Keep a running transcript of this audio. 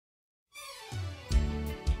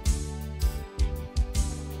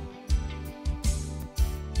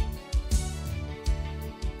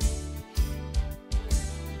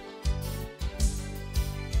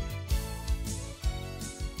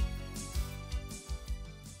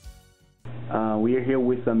We are here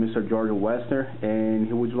with Mr. George Westner, and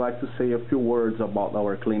he would like to say a few words about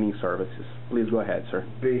our cleaning services. Please go ahead, sir.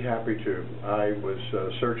 Be happy to. I was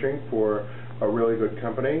searching for a really good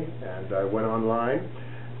company, and I went online,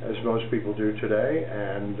 as most people do today,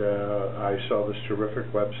 and I saw this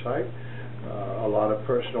terrific website. A lot of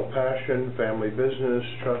personal passion, family business,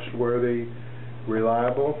 trustworthy,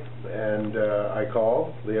 reliable, and I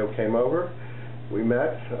called. Leo came over. We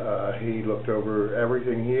met. He looked over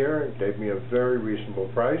everything here, gave me a very reasonable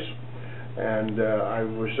price, and I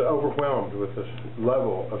was overwhelmed with the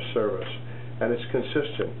level of service. And it's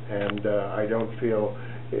consistent, and I don't feel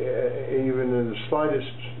even in the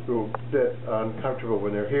slightest bit uncomfortable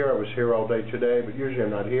when they're here. I was here all day today, but usually I'm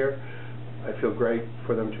not here. I feel great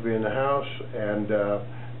for them to be in the house, and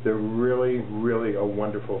they're really, really a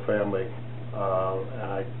wonderful family.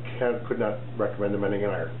 I could not recommend them any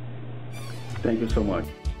higher. Thank you so much.